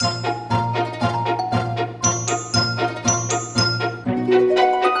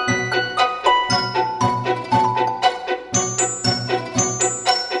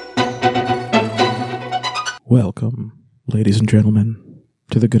ladies and gentlemen,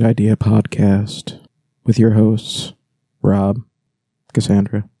 to the Good Idea Podcast with your hosts, Rob,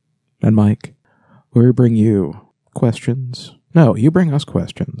 Cassandra, and Mike, where we bring you questions. No, you bring us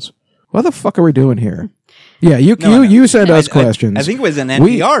questions. What the fuck are we doing here? Yeah, you send us questions. I think it was an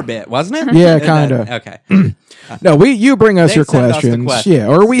NPR bit, wasn't it? Yeah, kind of. Okay. No, you bring us your send us the questions. questions. Yeah,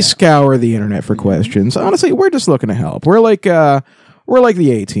 or we scour the internet for questions. Honestly, we're just looking to help. We're like the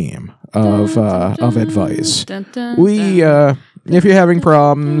A-team of advice. We if you're having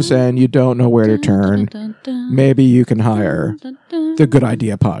problems and you don't know where to turn, maybe you can hire the Good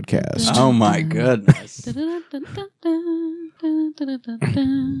Idea Podcast. Oh my goodness.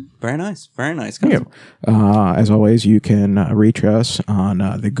 Very nice. Very nice. Yeah. As always, you can reach us on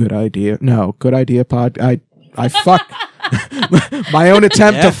the Good Idea. No, Good Idea Pod. I fuck my own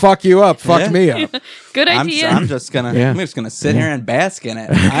attempt to fuck you up. Fucked me up. Good idea. I'm just gonna sit here and bask in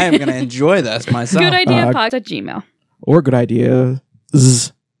it. I am gonna enjoy this myself. Good idea pod at Gmail. Or Good Idea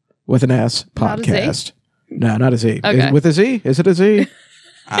with an S podcast. No, not a Z. Okay. With a Z? Is it a Z? It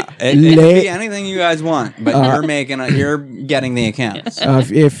can be anything you guys want, but you're getting the accounts.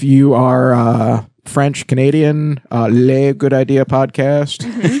 If you are French Canadian, Le Good Idea Podcast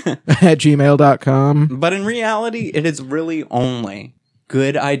at gmail.com. But in reality, it is really only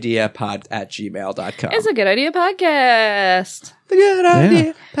goodideapod@gmail.com. It's a Good Idea Podcast. The Good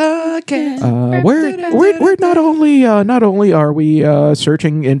Idea Podcast. We're not only are we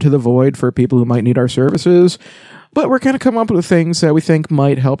searching into the void for people who might need our services, but we're going to come up with things that we think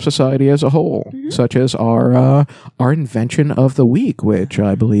might help society as a whole, such as our invention of the week, which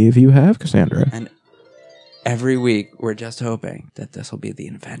I believe you have, Cassandra. And every week, we're just hoping that this will be the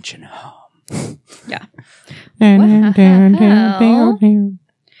invention home. Yeah. Well,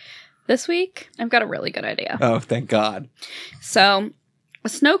 this week, I've got a really good idea. Oh, thank God. So, a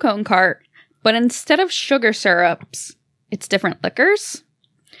snow cone cart, but instead of sugar syrups, it's different liquors.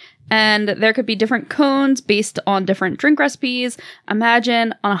 And there could be different cones based on different drink recipes.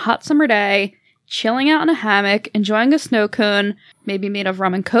 Imagine on a hot summer day, chilling out in a hammock, enjoying a snow cone, maybe made of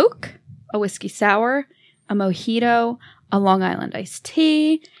rum and coke, a whiskey sour, a mojito, a Long Island iced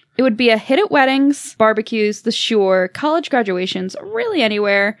tea. It would be a hit at weddings, barbecues, the shore, college graduations, really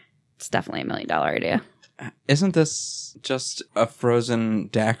anywhere. It's definitely $1 million idea. Isn't this just a frozen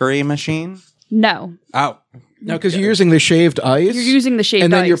daiquiri machine? No. Oh. No, because you're using the shaved ice. You're using the shaved ice.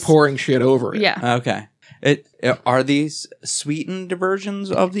 And then you're pouring shit over it. Yeah. Okay. Are these sweetened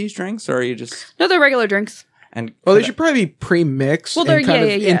versions of these drinks, or are you just... No, they're regular drinks. And well, they should probably be pre-mixed well, and kind of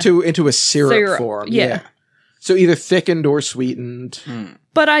into a syrup form. Yeah. So either thickened or sweetened.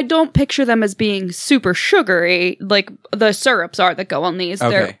 But I don't picture them as being super sugary like the syrups are that go on these.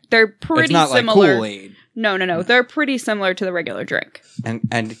 Okay. They're pretty it's not similar. Like Kool-Aid. No. They're pretty similar to the regular drink.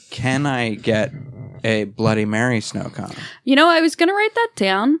 And can I get a Bloody Mary snow cone? You know, I was going to write that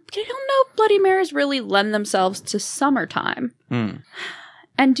down. But I don't know if Bloody Marys really lend themselves to summertime.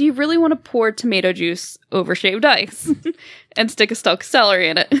 And do you really want to pour tomato juice over shaved ice and stick a stalk of celery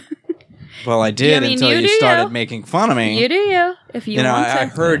in it? Well, I did until you started making fun of me. You do you. If you want I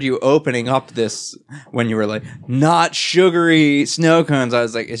heard you opening up this when you were like, not sugary snow cones. I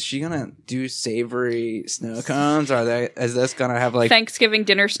was like, is she going to do savory snow cones? Is this going to have like Thanksgiving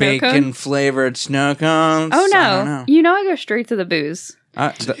dinner snow cone? Bacon flavored snow cones? Oh, no. I don't know. You know I go straight to the booze.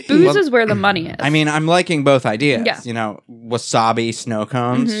 Booze is where the money is. I mean, I'm liking both ideas. Yeah. You know, wasabi snow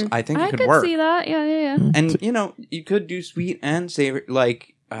cones. I think it could work. I could see that. Yeah. And, you know, you could do sweet and savory,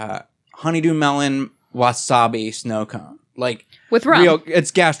 like honeydew melon wasabi snow cone. Like with rum.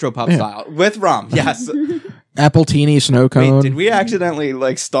 It's gastropub style. With rum, yes. Appletini snow cone. Wait, did we accidentally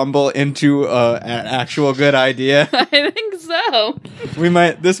like stumble into an actual good idea? I think so.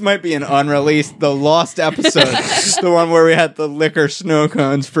 This might be an unreleased, the lost episode. The one where we had the liquor snow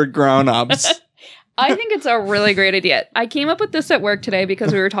cones for grown-ups. I think it's a really great idea. I came up with this at work today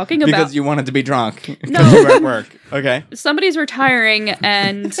because we were talking about... Because you wanted to be drunk. No. Because you were at work. Okay. Somebody's retiring,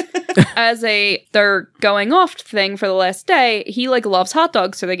 and as they're going off thing for the last day, he loves hot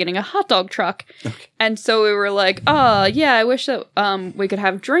dogs, so they're getting a hot dog truck. Okay. And so we were like, oh, yeah, I wish that we could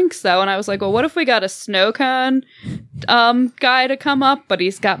have drinks, though. And I was like, well, what if we got a snow cone guy to come up, but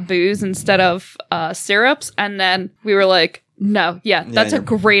he's got booze instead of syrups? And then we were like, no, that's a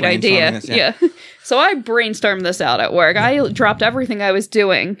great idea. This, yeah. So I brainstormed this out at work. I dropped everything I was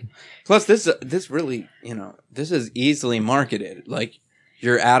doing. Plus, this really, this is easily marketed. Like,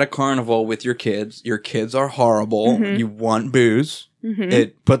 you're at a carnival with your kids. Your kids are horrible. You want booze.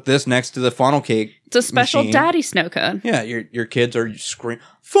 Put this next to the funnel cake. It's a special machine. daddy snow cone. Yeah, your kids are screaming,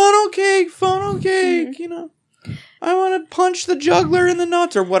 funnel cake, I want to punch the juggler in the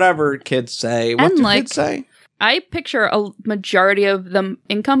nuts, or whatever kids say. What do kids say? I picture a majority of the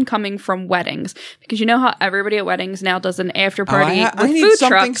income coming from weddings, because you know how everybody at weddings now does an after party with I need food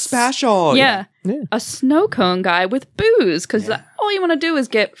something trucks. special. Yeah. A snow cone guy with booze, because all you want to do is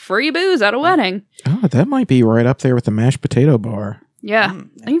get free booze at a wedding. Oh, that might be right up there with the mashed potato bar. Yeah,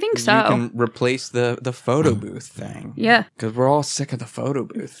 I think so. You can replace the photo booth thing. Yeah. Because we're all sick of the photo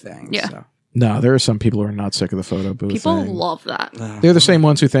booth thing. Yeah. So. No, there are some people who are not sick of the photo booth People thing. love that. They're the same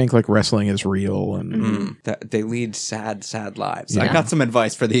ones who think like wrestling is real and That they lead sad lives. Yeah. I got some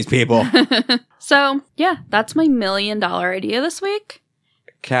advice for these people. So, yeah, that's my $1 million idea this week.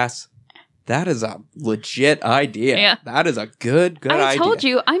 Cass, that is a legit idea. Yeah. That is a good idea. I told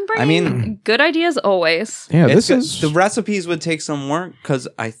you, I'm bringing good ideas always. yeah, It's this good. is The recipes would take some work because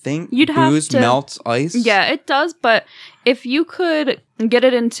I think You'd have booze to- melts ice. Yeah, it does, but if you could get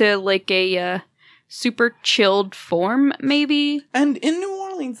it into like a super chilled form, maybe. And in New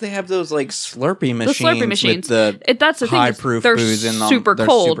Orleans, they have those like Slurpee machines. Slurpee machines. With the That's the thing. high is proof they're booze in them. super They're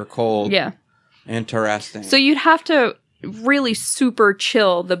cold. super cold. Yeah. Interesting. So you'd have to really super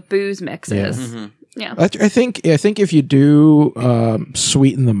chill the booze mixes. Mm-hmm. Yeah. I think if you do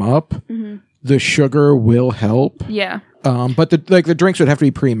sweeten them up, the sugar will help. Yeah. But the drinks would have to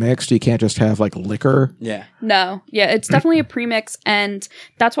be pre-mixed. You can't just have like liquor. yeah. No. Yeah, it's definitely a premix, and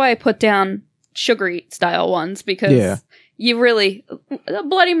that's why I put down sugary style ones, because you really the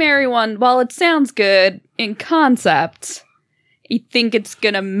Bloody Mary one, while it sounds good in concept, you think it's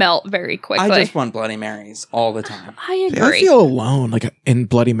gonna melt very quickly. I just want Bloody Marys all the time. I See, agree. I feel alone like in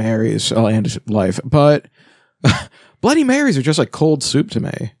Bloody Marys and life, but Bloody Marys are just like cold soup to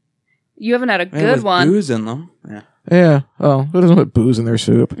me. You haven't had a Yeah, good with one. booze in them. Yeah. Yeah. Oh, who doesn't put booze in their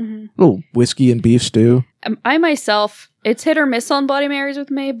soup? Mm-hmm. A little whiskey and beef stew. I myself, it's hit or miss on Bloody Marys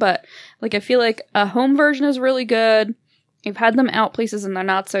with me, but like I feel like a home version is really good. I've had them out places and they're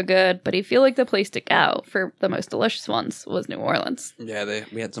not so good, but I feel like the place to go for the most delicious ones was New Orleans. Yeah,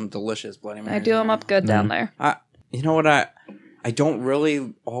 we had some delicious Bloody Marys. I do them up good down there. You know what? I don't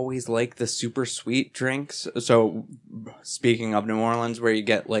really always like the super sweet drinks. So, speaking of New Orleans, where you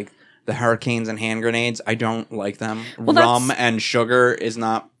get like the hurricanes and hand grenades, I don't like them. Well, Rum and sugar is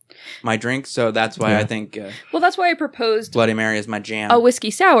not my drink, so that's why I think Well, that's why I proposed Bloody Mary is my jam. a whiskey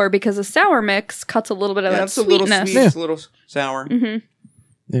sour, because a sour mix cuts a little bit of that It's a little sweetness. sweet, it's a little sour. Yeah,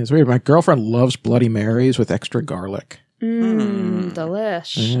 it's weird. My girlfriend loves Bloody Marys with extra garlic.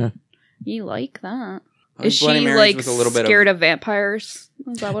 Delish. Yeah. You like that? I like Is she Bloody Marys like with a little bit scared of vampires?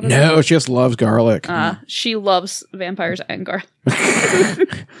 Is that what it is? No, she just loves garlic. She loves vampires and garlic.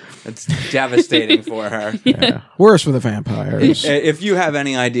 It's devastating for her. Yeah. Worse for the vampires. If you have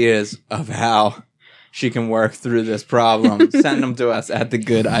any ideas of how she can work through this problem, send them to us at the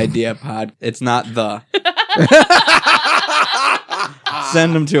Good Idea Pod. It's not the.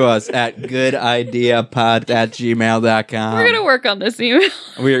 Send them to us at goodideapod@gmail.com. We're gonna work on this email.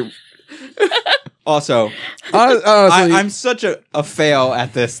 We're also. Honestly, I'm such a fail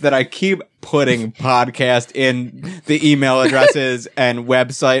at this that I keep putting podcast in the email addresses and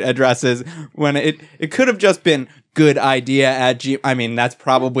website addresses when it could have just been good idea at I mean, that's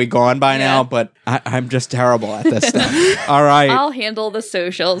probably gone by now, but I'm just terrible at this stuff. All right. I'll handle the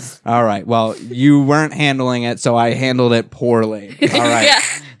socials. All right. Well, you weren't handling it, so I handled it poorly. All right. Yeah.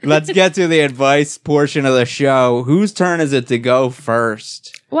 Let's get to the advice portion of the show. Whose turn is it to go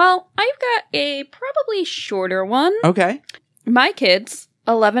first? Well, I've got a probably shorter one. Okay. My kids,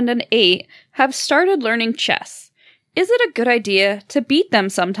 11 and 8, have started learning chess. Is it a good idea to beat them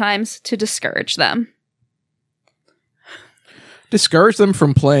sometimes to discourage them? discourage them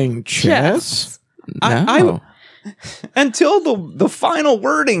from playing chess? No. Until the final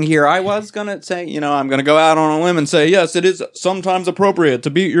wording here, I was going to say, I'm going to go out on a limb and say, yes, it is sometimes appropriate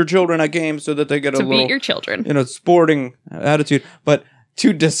to beat your children at games so that they get a little... To beat your children. Sporting attitude. But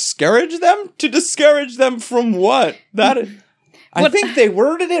to discourage them? To discourage them from what? I think they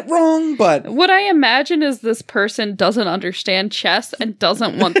worded it wrong, but... What I imagine is this person doesn't understand chess and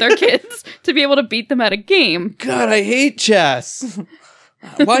doesn't want their kids to be able to beat them at a game. God, I hate chess.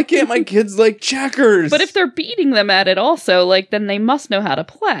 Why can't my kids like checkers? But if they're beating them at it also, then they must know how to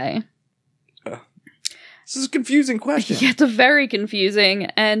play. This is a confusing question. Yeah, it's very confusing.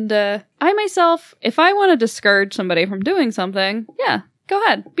 And I myself, if I want to discourage somebody from doing something, yeah, go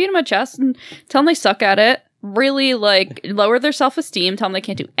ahead. Beat them at chess and tell them they suck at it. Really, lower their self-esteem. Tell them they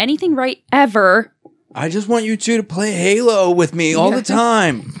can't do anything right ever. I just want you two to play Halo with me all the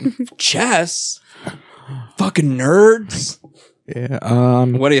time. Chess? Fucking nerds. Yeah.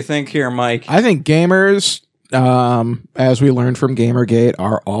 What do you think here, Mike? I think gamers, as we learned from Gamergate,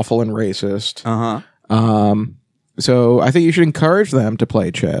 are awful and racist. Uh-huh. So I think you should encourage them to play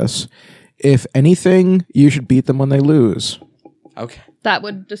chess. if anything, you should beat them when they lose. Okay. That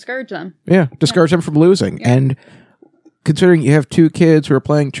would discourage them. Yeah, discourage them from losing. Yeah. And considering you have 2 kids who are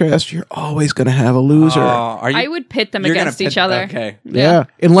playing chess, you're always going to have a loser. I would pit them against each other. Okay. Yeah,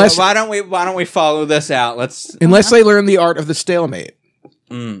 unless So why don't we follow this out? unless they learn the art of the stalemate,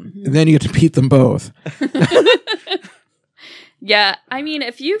 and then you get to beat them both. Yeah, I mean,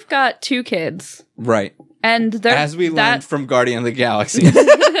 if you've got 2 kids right. and they're As we learned from Guardian of the Galaxy.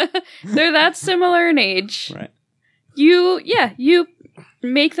 they're that similar in age, right. you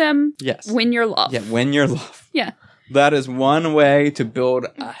make them Yes. win your love. Yeah, win your love. Yeah. That is one way to build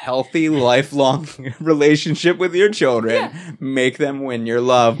a healthy, lifelong relationship with your children. Yeah. Make them win your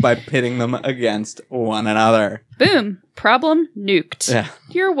love by pitting them against one another. Boom. Problem nuked. Yeah.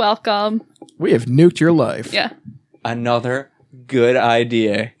 You're welcome. We have nuked your life. Yeah. Another good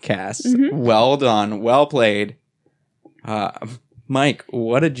idea, Cass. Well done. Well played. Mike,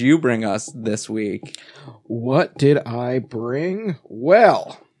 what did you bring us this week? What did I bring?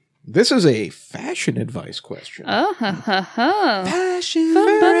 Well, this is a fashion advice question. Oh, ha, ha, ha. Fashion.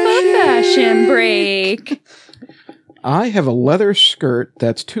 Fashion break. I have a leather skirt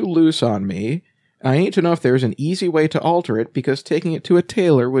that's too loose on me. I need to know if there's an easy way to alter it because taking it to a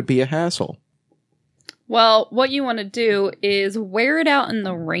tailor would be a hassle. Well, what you want to do is wear it out in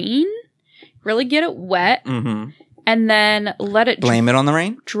the rain, really get it wet, and then let it Blame it on the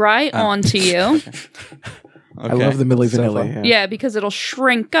rain? dry onto you. I love the Milli Vanilli. Yeah, because it'll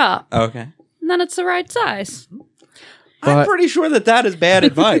shrink up, Okay. and then it's the right size. I'm But- pretty sure that is bad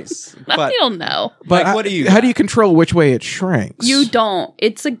advice. But You'll know. But Like, what do you how got? do you control which way it shrinks? You don't.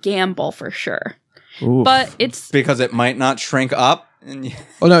 It's a gamble for sure. Oof. But it's because it might not shrink up. And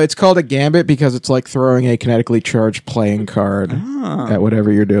Oh no, it's called a gambit because it's like throwing a kinetically charged playing card at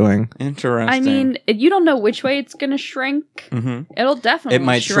whatever you're doing. Interesting. I mean, you don't know which way it's going to shrink. It'll definitely it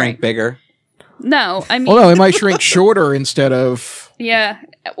might shrink bigger. No, I mean, Oh no, it might shrink shorter instead of. yeah.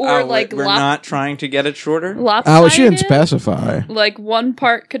 Or Oh, like we're not trying to get it shorter. lopsided. Oh, she didn't specify. Like one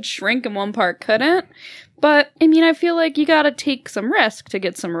part could shrink and one part couldn't. But I mean, I feel like you got to take some risk to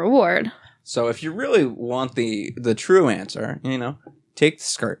get some reward. So if you really want the true answer, take the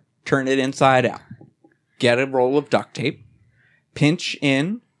skirt, turn it inside out, get a roll of duct tape, pinch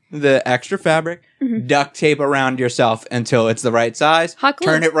in the extra fabric, duct tape around yourself until it's the right size. Hot glue.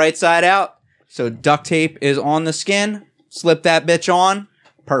 Turn it right side out. So duct tape is on the skin. Slip that bitch on.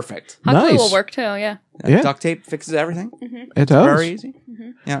 Perfect. Hot glue Nice. will work too, yeah. Yeah. Duct tape fixes everything. It does. Very easy.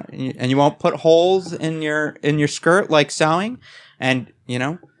 Yeah, and you won't put holes in your skirt like sewing. And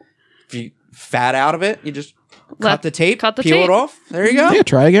if you fat out of it, you just cut the tape, cut the peel tape. it off. There you go. Yeah,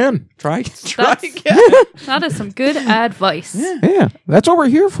 try again. Try That's- again. That is some good advice. Yeah, that's what we're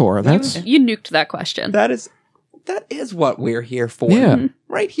here for. That's You nuked that question. That is what we're here for. Yeah.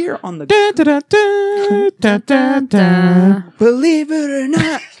 Right here on the. Da, da, da, da, da, da. Believe it or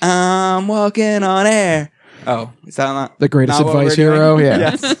not, I'm walking on air. Oh, is that not The greatest not what advice we're hero. doing? Yeah.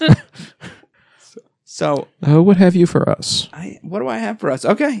 Yes. So What have you for us? what do I have for us?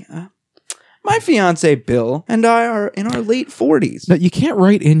 Okay. My fiance Bill and I are in our late 40s. No, you can't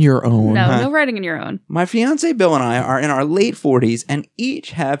write in your own. No writing in your own. My fiance Bill and I are in our late 40s and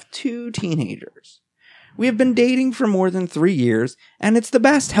each have 2 teenagers. We have been dating for more than 3 years, and it's the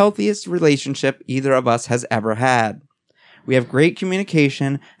best, healthiest relationship either of us has ever had. We have great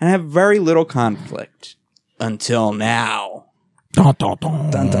communication and have very little conflict. Until now. Dun, dun, dun.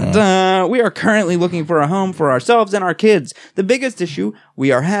 Dun, dun, dun. We are currently looking for a home for ourselves and our kids. The biggest issue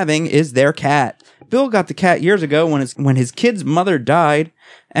we are having is their cat. Bill got the cat years ago when his kid's mother died,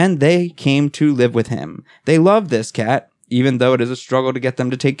 and they came to live with him. They love this cat, even though it is a struggle to get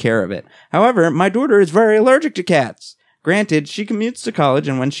them to take care of it. However, my daughter is very allergic to cats. Granted, she commutes to college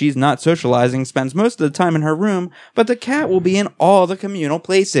and when she's not socializing, spends most of the time in her room, but the cat will be in all the communal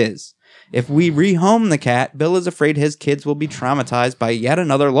places. If we rehome the cat, Bill is afraid his kids will be traumatized by yet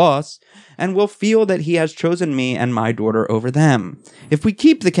another loss and will feel that he has chosen me and my daughter over them. If we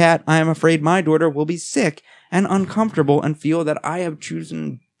keep the cat, I am afraid my daughter will be sick and uncomfortable and feel that I have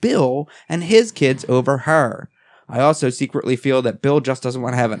chosen Bill and his kids over her. I also secretly feel that Bill just doesn't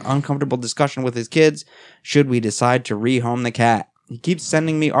want to have an uncomfortable discussion with his kids should we decide to rehome the cat. He keeps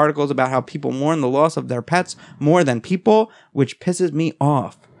sending me articles about how people mourn the loss of their pets more than people, which pisses me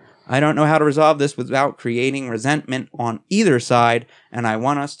off. I don't know how to resolve this without creating resentment on either side, and I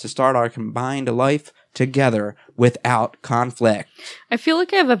want us to start our combined life together without conflict. I feel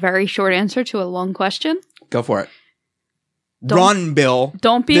like I have a very short answer to a long question. Go for it. Don't- Run, Bill.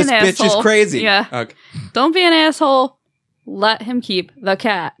 Don't be This an asshole. bitch is crazy. Yeah. Okay. Don't be an asshole. Let him keep the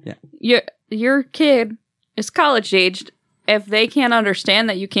cat. Yeah. Your kid is college aged if they can't understand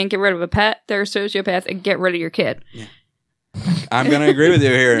that you can't get rid of a pet, they're a sociopath and get rid of your kid. Yeah. I'm going to agree with you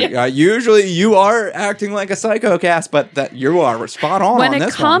here. Usually you are acting like a psychopath, but that you are spot on when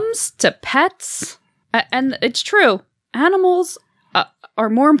this it comes to pets, and it's true, animals are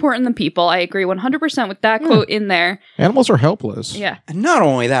more important than people. I agree 100% with that quote in there. Animals are helpless. Yeah. And not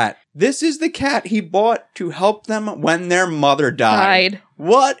only that, this is the cat he bought to help them when their mother died.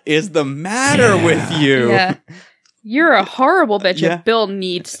 What is the matter with you? Yeah. You're a horrible bitch. Yeah. If Bill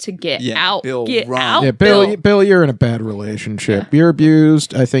needs to get out. Bill, Get run. out, Yeah, Bill, you're in a bad relationship. You're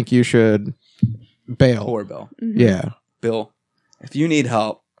abused. I think you should bail. Poor Bill. Mhm. Yeah. Bill, if you need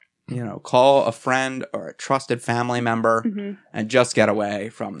help, call a friend or a trusted family member Mhm. and just get away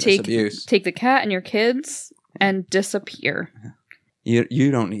from this abuse. Take the cat and your kids and disappear. You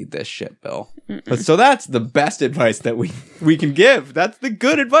don't need this shit, Bill. But so that's the best advice that we can give. That's the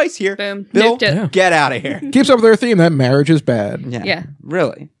good advice here. Boom. Bill, Nuked it. Yeah. get out of here. Keeps up with their theme that marriage is bad. Yeah.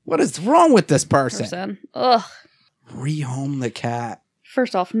 Really. What is wrong with this person? Person. Ugh. Rehome the cat.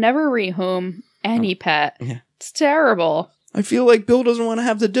 First off, never rehome any pet. Yeah. It's terrible. I feel like Bill doesn't want to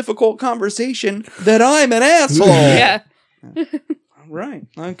have the difficult conversation that I'm an asshole. Yeah. Right.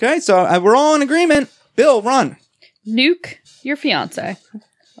 Okay, so we're all in agreement. Bill, run. Nuke your fiance.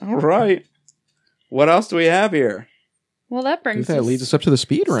 All right. What else do we have here? Well, that I brings think that leads us up to the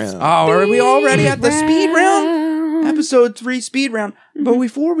speed round. Oh, are we already at the speed round? Episode 3 speed round. But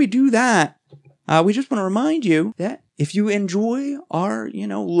before we do that, we just want to remind you that if you enjoy our,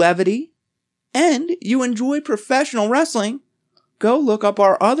 levity and you enjoy professional wrestling, go look up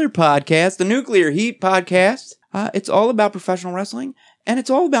our other podcast, the Nuclear Heat Podcast. It's all about professional wrestling, and it's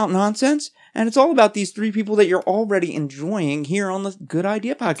all about nonsense, and it's all about these 3 people that you're already enjoying here on the Good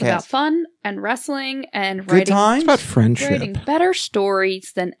Idea Podcast. It's about fun and wrestling and Good times. It's about friendship. writing better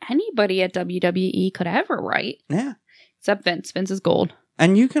stories than anybody at WWE could ever write. Yeah. Except Vince. Vince is gold.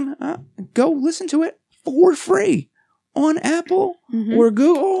 And you can go listen to it for free on Apple Mhm. or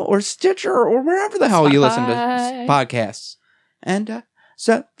Google or Stitcher or wherever the hell you listen to Spotify. podcasts. And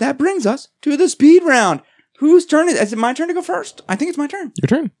so that brings us to the speed round. Whose turn is it? My turn to go first? I think it's my turn. Your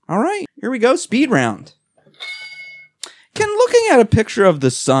turn. All right, here we go. Speed round. Can looking at a picture of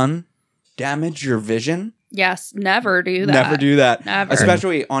the sun damage your vision? Yes, never do that. Never do that. Never.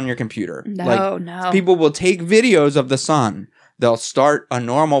 Especially on your computer. No, no. People will take videos of the sun. They'll start a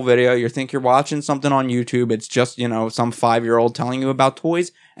normal video. You think you're watching something on YouTube. It's just, some 5-year-old telling you about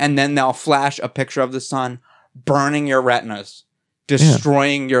toys. And then they'll flash a picture of the sun burning your retinas,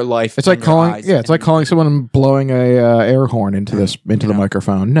 destroying your life. It's like and your calling. eyes. Yeah, it's like calling someone and blowing a air horn into the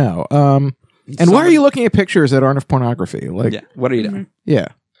microphone. No. And why are you looking at pictures that aren't of pornography? Like, Yeah. What are you doing? yeah.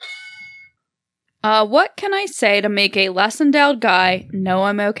 What can I say to make a less endowed guy know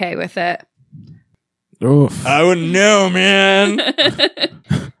I'm okay with it? Oof. I wouldn't know, man.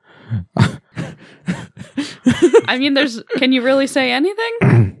 I mean, can you really say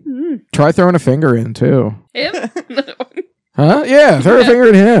anything? Try throwing a finger in too. Him? Huh? Yeah, throw a finger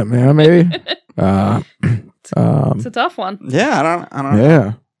at him. Yeah, maybe. It's a tough one. Yeah, I don't know.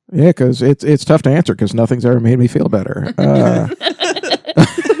 Yeah. Yeah, because it's tough to answer because nothing's ever made me feel better.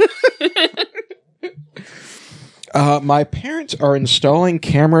 My parents are installing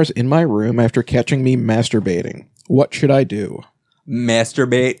cameras in my room after catching me masturbating. What should I do?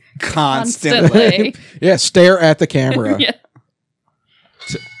 Masturbate constantly. Yeah, stare at the camera. Yeah.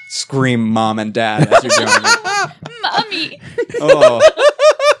 Scream mom and dad as you're doing it. Mommy! Oh,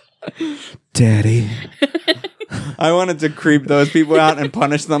 Daddy. I wanted to creep those people out and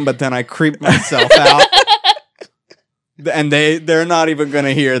punish them, but then I creeped myself out. And they're not even going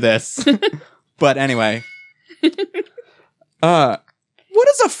to hear this. But anyway. What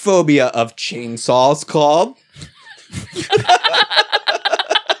is a phobia of chainsaws called?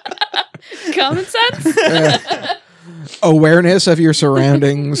 Common sense? Awareness of your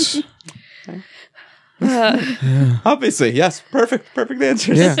surroundings. Obviously, yes. Perfect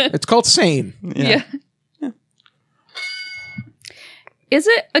answers. Yeah, it's called sane. Yeah. Is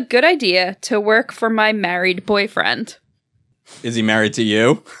it a good idea to work for my married boyfriend? Is he married to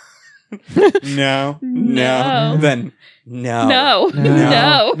you? No. No. Then no.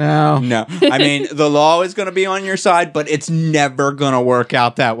 No. No. I mean, the law is going to be on your side, but it's never going to work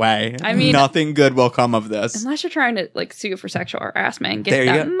out that way. I mean- nothing good will come of this. Unless you're trying to sue for sexual harassment and There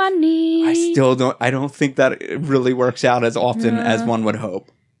get you that go. money. I don't think that it really works out as often as one would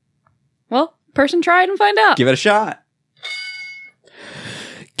hope. Well, person tried and find out. Give it a shot.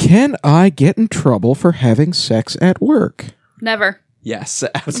 Can I get in trouble for having sex at work? Never. Yes,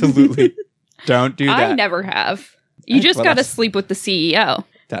 absolutely. Don't do that. I never have. You just well, got to that's- sleep with the CEO.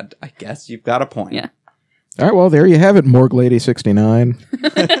 That I guess you've got a point. Yeah. All right, well, there you have it, Morgue Lady 69.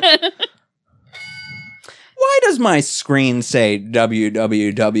 Why does my screen say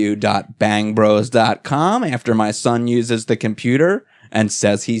www.bangbros.com after my son uses the computer and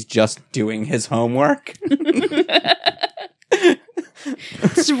says he's just doing his homework?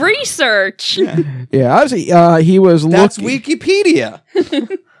 It's research. Yeah, obviously, he was That's looking. Wikipedia.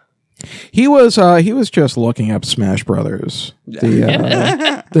 He was just looking up Smash Brothers,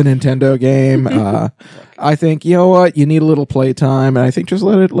 the Nintendo game. I think, you know what, you need a little playtime, and I think just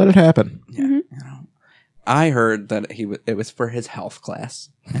let it happen. Yeah, you know, I heard that it was for his health class,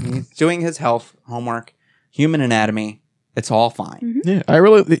 and he's doing his health homework, human anatomy. It's all fine. Yeah, I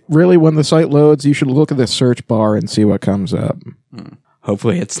really, when the site loads, you should look at the search bar and see what comes up.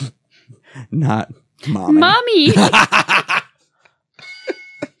 Hopefully, it's not mommy. Mommy!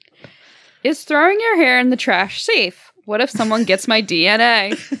 Is throwing your hair in the trash safe? What if someone gets my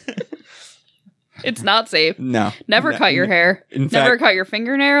DNA? It's not safe. No. Never cut your hair. Never cut your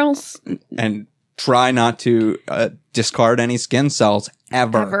fingernails. And try not to discard any skin cells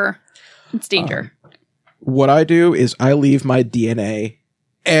ever. It's danger. What I do is I leave my DNA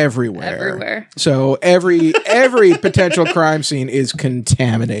everywhere. So every potential crime scene is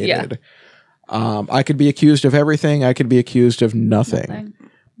contaminated. Yeah. I could be accused of everything. I could be accused of nothing.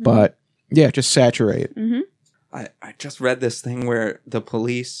 But yeah, just saturate. I just read this thing where the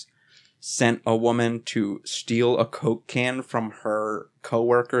police sent a woman to steal a Coke can from her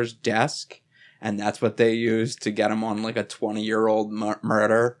coworker's desk, and that's what they used to get him on like a 20-year-old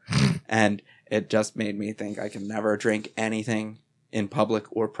murder. And it just made me think I can never drink anything in public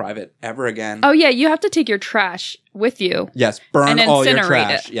or private ever again. Oh yeah, you have to take your trash with you. Yes, burn and all your incinerate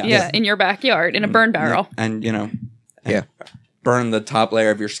trash. it. Yes. Yeah, in your backyard in a burn barrel. And burn the top layer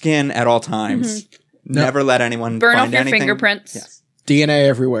of your skin at all times. Never let anyone burn find off your anything. fingerprints. Yes. DNA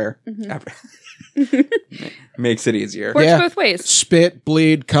everywhere. Makes it easier. Works both ways. Spit,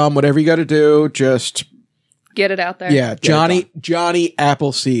 bleed, cum, whatever you got to do. Just get it out there. Yeah, Johnny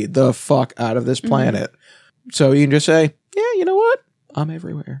Appleseed, the fuck out of this planet. So you can just say, yeah, you know what? I'm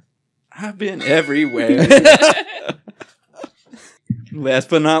everywhere. I've been everywhere. Last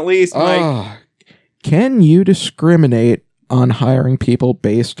but not least, Mike. Can you discriminate on hiring people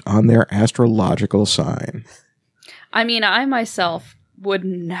based on their astrological sign? I mean, I myself would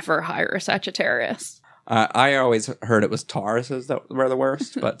never hire a Sagittarius. I always heard it was Tauruses that were the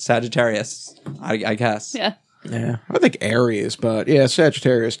worst, but Sagittarius, I guess. Yeah. Yeah, I think Aries, but yeah,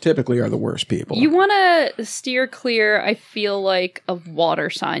 Sagittarius typically are the worst people. You want to steer clear, I feel like, of water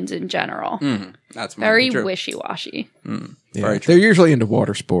signs in general. That's very wishy-washy. Yeah, very true. They're usually into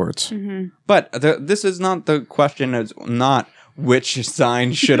water sports. But this is not the question. It's not which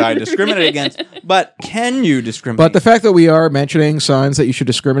sign should I discriminate against, but can you discriminate? But the fact that we are mentioning signs that you should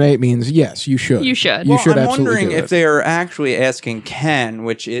discriminate means yes, you should. You should. You should. I'm absolutely wondering if they are actually asking can,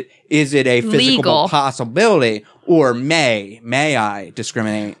 which is it a physical possibility, or may I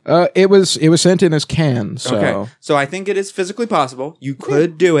discriminate? It was sent in as can. So. Okay, so I think it is physically possible. You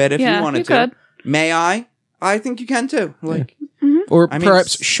could do it if you wanted to. Could. May I? I think you can too. Like, or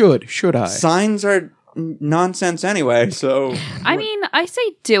perhaps should I? Signs are nonsense anyway, so I mean, I say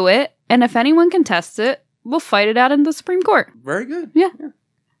do it, and if anyone contests it, we'll fight it out in the Supreme Court. Very good. Yeah.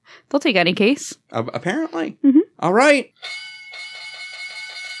 They'll take any case. Apparently. All right.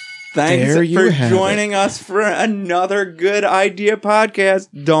 Thanks for joining us for another Good Idea podcast.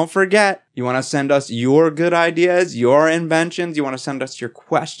 Don't forget, you want to send us your good ideas, your inventions, you want to send us your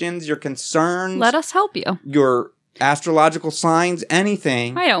questions, your concerns. Let us help you. Your astrological signs,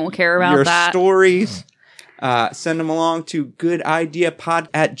 anything. I don't care about that. Your stories. Send them along to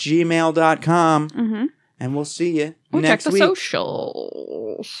goodideapod@gmail.com. And we'll see you next week. Check the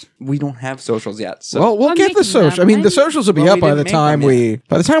socials. We don't have socials yet. So. Well, we'll get the socials. I mean, the socials will be up by the time they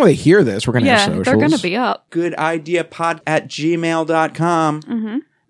hear this. We're going to have socials. They're going to be up. Goodideapod@gmail.com.